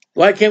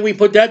 why can't we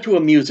put that to a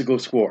musical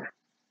score?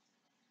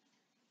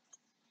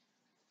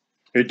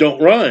 It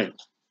don't rhyme.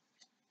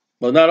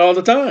 Well, not all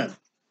the time.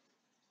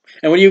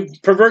 And when you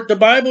pervert the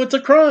Bible, it's a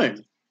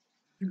crime.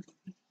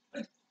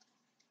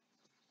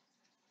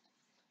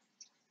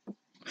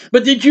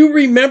 But did you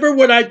remember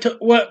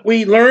what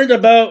we learned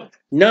about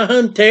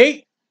Nahum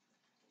Tate?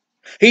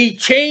 He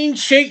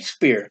changed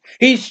Shakespeare.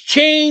 He's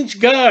changed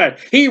God.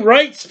 He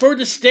writes for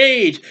the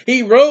stage.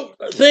 He wrote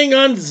a thing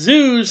on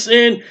Zeus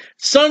and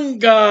sun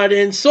god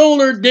and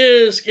solar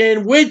disk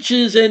and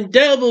witches and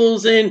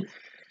devils and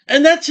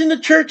that's in the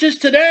churches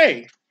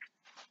today.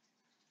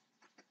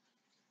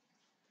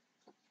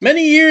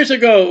 Many years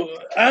ago,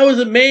 I was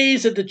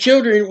amazed at the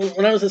children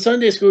when I was a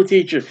Sunday school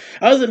teacher.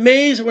 I was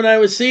amazed when I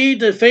would see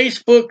the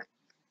Facebook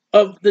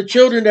of the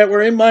children that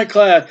were in my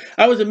class.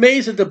 I was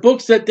amazed at the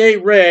books that they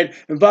read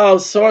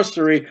involved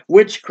sorcery,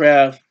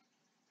 witchcraft,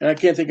 and I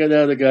can't think of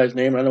the other guy's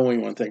name. I don't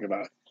even want to think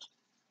about it.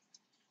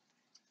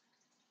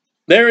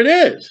 There it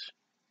is.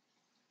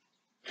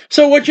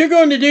 So what you're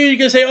going to do, you're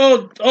going to say,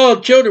 oh,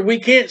 children, we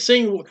can't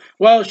sing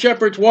while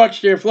shepherds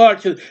watch their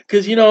flocks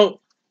because,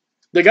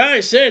 the guy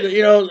said,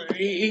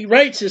 he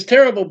writes his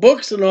terrible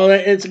books and all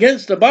that, and it's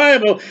against the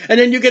Bible, and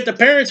then you get the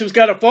parents who's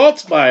got a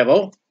false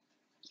Bible,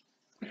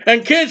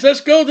 and kids, let's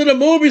go to the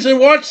movies and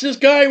watch this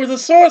guy with a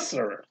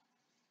sorcerer.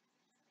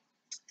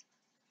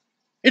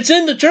 It's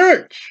in the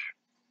church.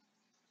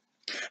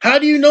 How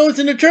do you know it's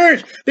in the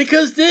church?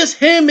 Because this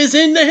hymn is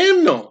in the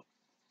hymnal.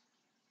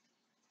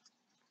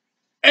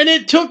 And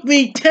it took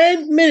me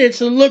 10 minutes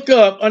to look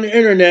up on the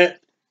internet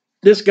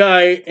this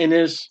guy and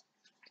his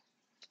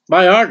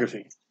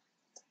biography.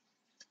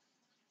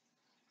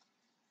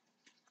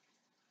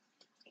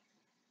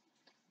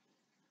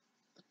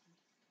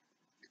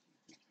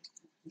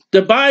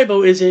 The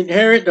Bible is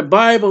inherent. The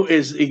Bible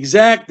is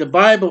exact. The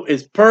Bible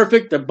is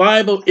perfect. The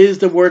Bible is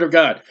the Word of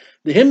God.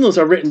 The hymnals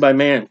are written by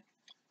man.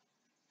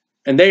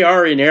 And they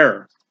are in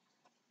error.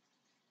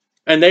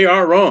 And they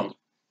are wrong.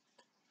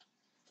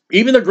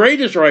 Even the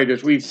greatest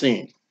writers we've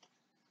seen.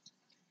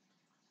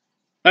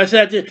 I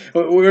said,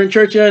 we were in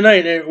church the other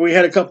night, and we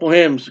had a couple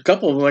hymns. A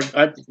couple of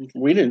them,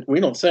 we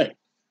don't sing.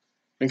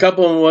 And a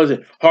couple of them was,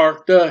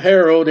 Hark the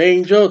Herald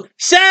Angels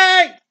Sing!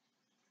 I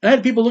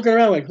had people looking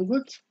around like,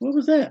 what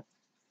was that?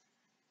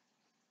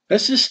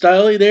 That's just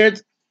stylely there,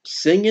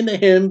 singing the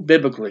hymn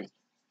biblically.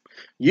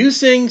 You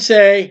sing,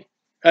 say.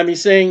 You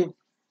sing,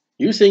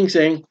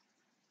 sing.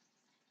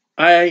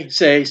 I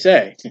say.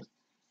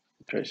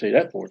 Try to say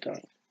that 4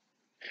 times.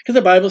 Because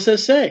the Bible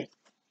says say.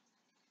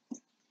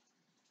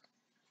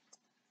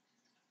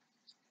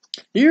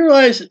 Do you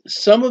realize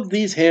some of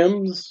these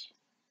hymns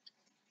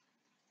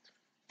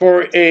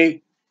for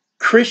a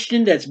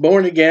Christian that's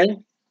born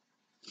again,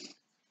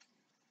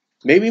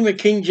 maybe even a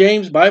King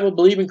James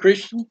Bible-believing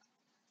Christian,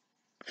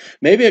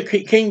 maybe a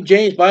King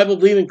James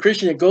Bible-believing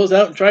Christian that goes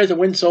out and tries to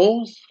win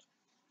souls,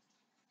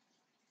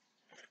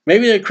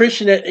 maybe a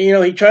Christian that,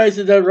 he tries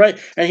to do right,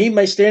 and he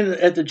might stand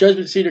at the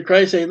judgment seat of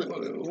Christ and say,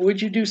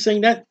 what'd you do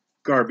sing that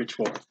garbage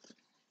for?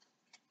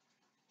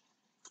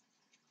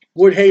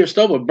 Wood, hay, or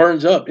stubble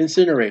burns up,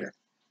 incinerator.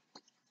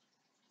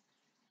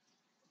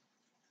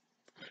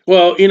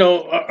 Well,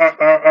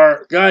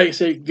 our guy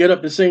say, get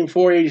up and sing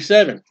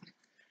 487.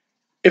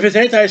 If it's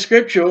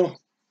anti-scriptural,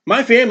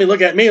 my family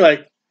look at me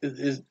like,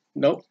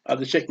 nope. I'll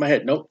just shake my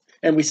head, nope.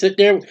 And we sit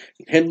there,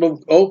 and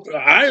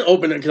I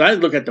open it because I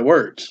look at the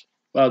words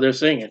while they're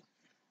singing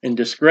in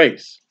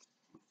disgrace.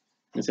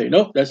 And say,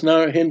 nope, that's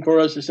not a hymn for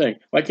us to sing.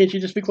 Why can't you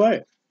just be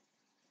quiet?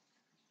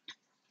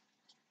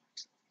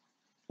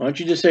 Why don't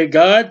you just say,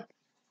 God,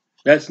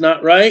 that's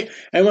not right.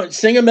 And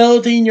sing a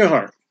melody in your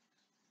heart.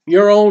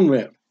 Your own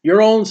rhythm,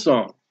 your own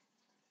song,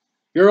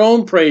 your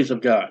own praise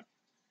of God.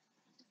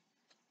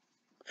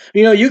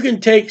 You can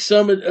take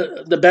some of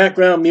the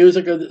background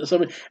music of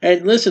something,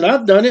 and listen,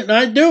 I've done it and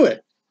I do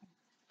it.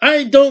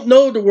 I don't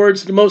know the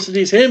words to most of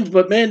these hymns,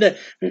 but man,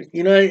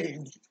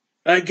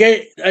 I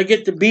get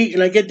the beat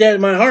and I get that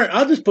in my heart.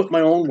 I'll just put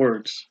my own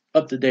words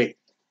up to date.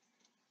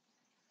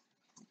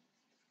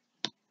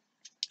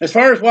 As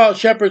far as while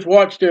shepherds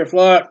watch their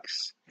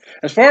flocks,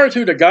 as far as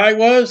who the guy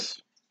was,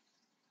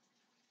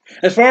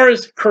 as far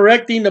as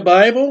correcting the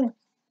Bible,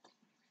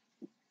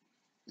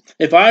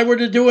 if I were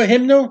to do a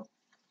hymnal,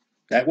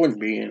 that wouldn't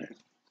be in it.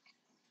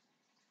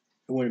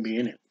 It wouldn't be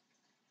in it.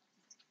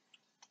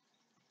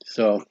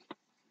 So,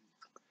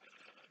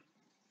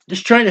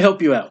 just trying to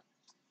help you out.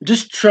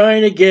 Just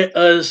trying to get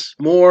us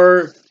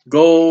more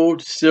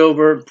gold,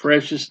 silver,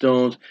 precious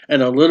stones,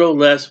 and a little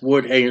less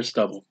wood, hay, and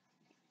stubble.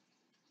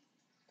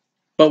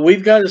 But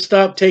we've got to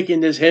stop taking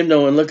this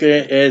hymnal and look at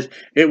it as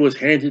it was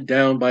handed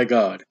down by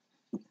God.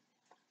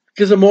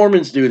 Because the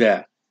Mormons do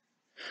that.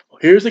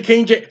 Here's the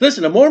King James.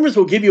 Listen, the Mormons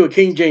will give you a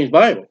King James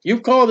Bible.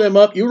 You call them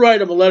up, you write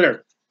them a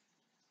letter.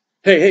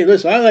 Hey,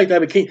 listen, I like to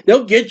have a King.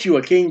 They'll get you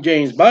a King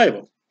James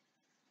Bible.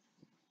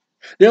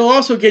 They'll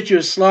also get you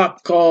a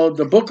slop called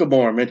the Book of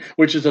Mormon,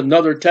 which is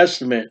another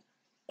testament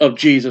of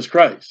Jesus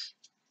Christ.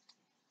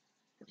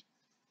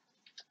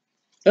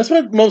 That's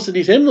what most of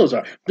these hymnals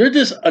are. They're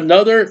just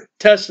another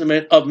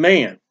testament of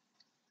man.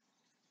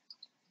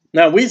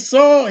 Now, we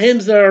saw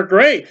hymns that are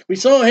great. We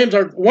saw hymns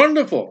that are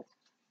wonderful.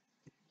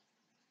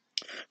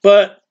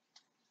 But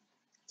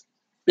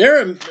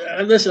listen,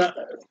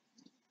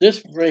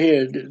 this right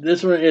here,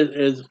 this one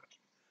is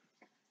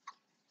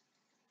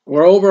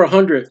we're over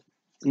 100,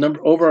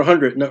 number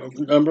 100.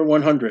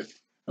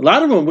 A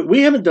lot of them,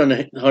 we haven't done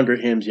 100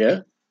 hymns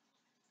yet.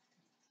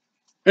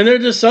 And there are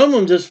just some of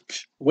them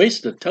just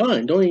waste of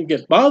time, don't even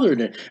get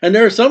bothered in. And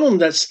there are some of them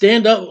that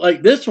stand up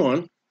like this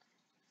one.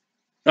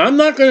 I'm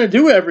not going to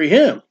do every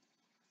hymn.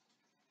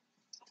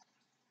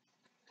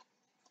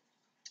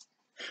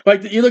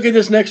 Like you look at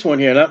this next one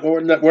here.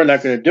 We're not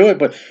going to do it,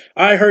 but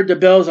I heard the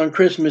bells on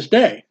Christmas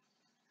Day.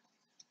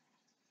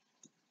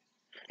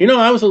 You know,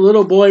 I was a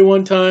little boy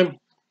one time.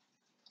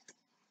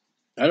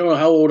 I don't know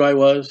how old I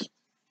was.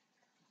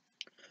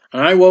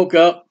 And I woke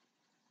up.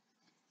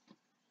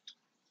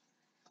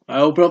 I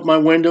opened up my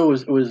window.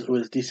 It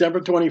was December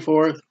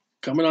 24th,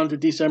 coming on to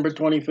December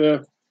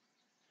 25th.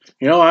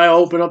 You know, I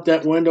opened up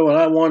that window and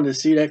I wanted to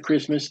see that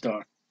Christmas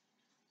star.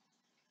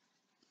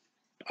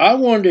 I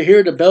wanted to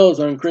hear the bells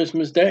on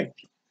Christmas Day.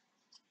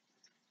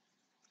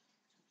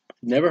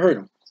 Never heard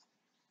them.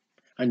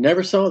 I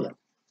never saw them.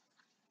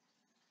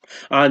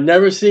 I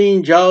never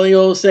seen jolly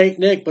old Saint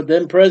Nick, but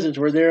them presents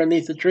were there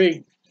underneath the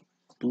tree.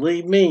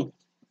 Believe me.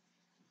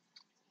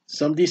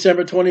 Some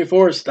December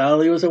 24th,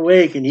 Stolly was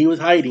awake and he was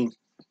hiding.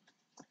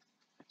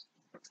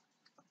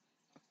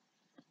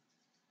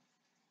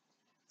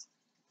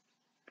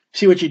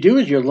 See, what you do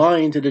is you're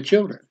lying to the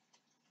children.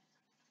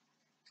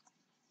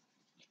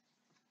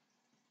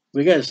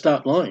 We got to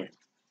stop lying.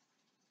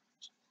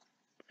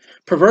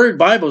 Perverted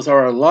Bibles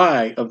are a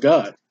lie of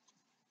God.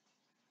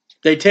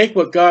 They take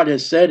what God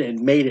has said and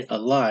made it a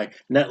lie.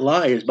 And that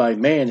lie is by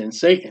man and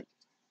Satan.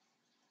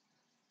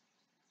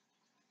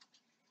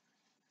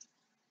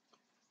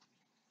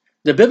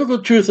 The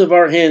biblical truth of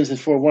our hymns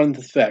is for one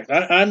effect.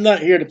 I'm not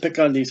here to pick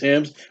on these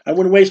hymns. I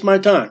wouldn't waste my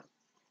time.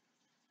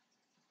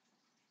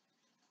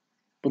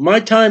 But my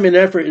time and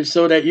effort is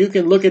so that you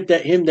can look at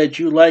that hymn that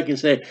you like and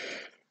say,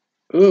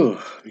 ooh,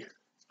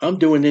 I'm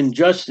doing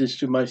injustice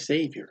to my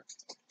Savior.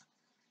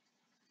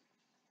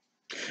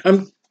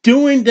 I'm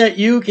doing that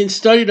you can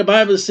study the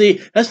Bible to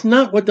see that's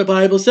not what the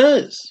Bible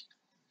says.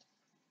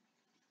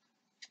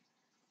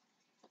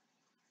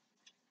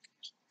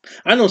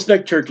 I don't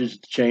expect churches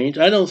to change.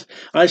 I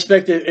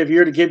expect that if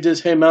you're to give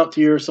this hymn out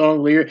to your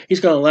song leader,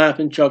 he's going to laugh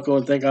and chuckle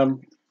and think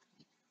I'm.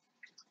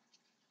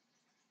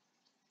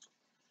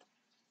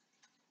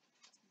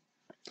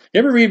 You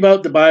ever read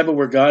about the Bible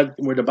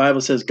where the Bible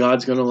says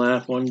God's going to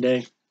laugh one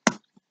day?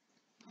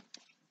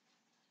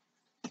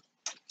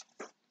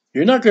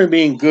 You're not going to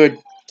be in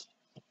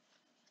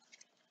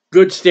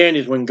good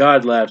standings when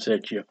God laughs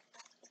at you.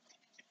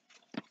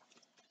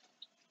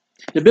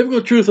 The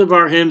biblical truth of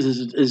our hymns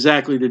is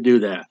exactly to do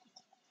that.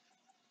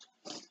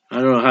 I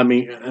don't know how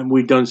many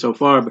we've done so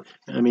far, but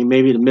I mean,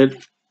 maybe the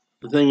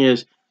thing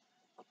is,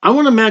 I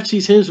want to match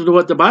these hymns with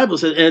what the Bible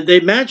says, and if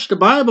they match the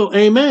Bible,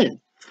 amen.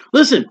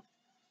 Listen,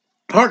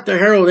 hark the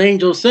herald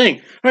angels sing.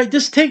 All right,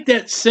 just take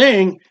that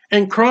sing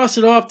and cross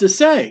it off to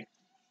say.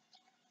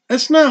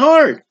 That's not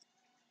hard.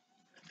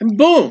 And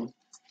boom.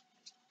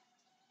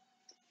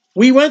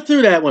 We went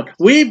through that one.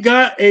 We've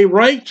got a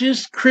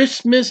righteous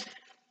Christmas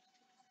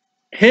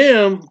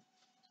hymn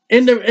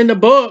in the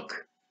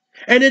book,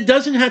 and it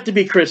doesn't have to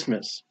be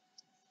Christmas.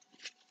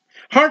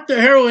 Hark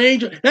the herald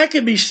angel, that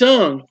can be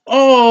sung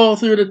all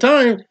through the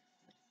time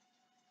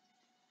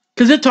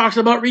because it talks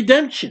about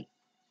redemption.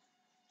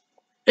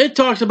 It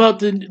talks about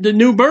the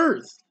new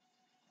birth.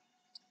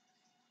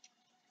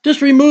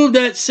 Just remove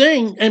that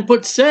sing and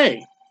put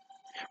say.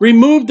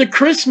 Remove the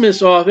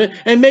Christmas off it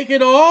and make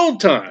it all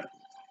time.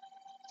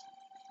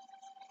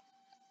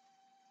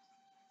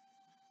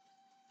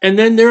 And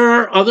then there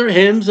are other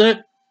hymns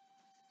that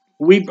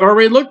we've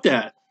already looked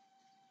at.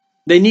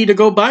 They need to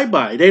go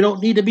bye-bye. They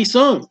don't need to be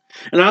sung.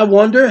 And I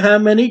wonder how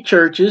many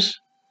churches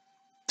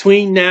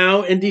between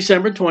now and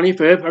December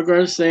 25th are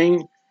going to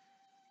sing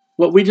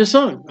what we just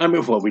sung. I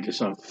mean, what we just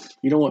sung.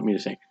 You don't want me to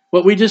sing.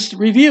 What we just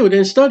reviewed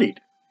and studied.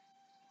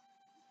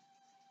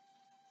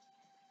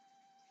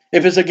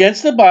 If it's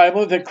against the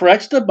Bible, if it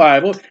corrects the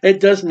Bible, it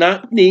does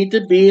not need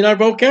to be in our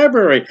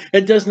vocabulary.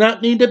 It does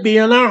not need to be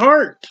in our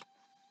heart.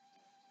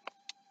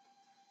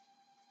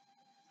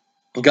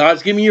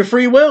 God's giving you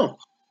free will.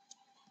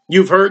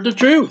 You've heard the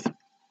truth.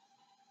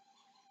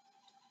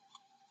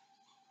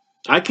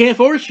 I can't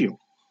force you.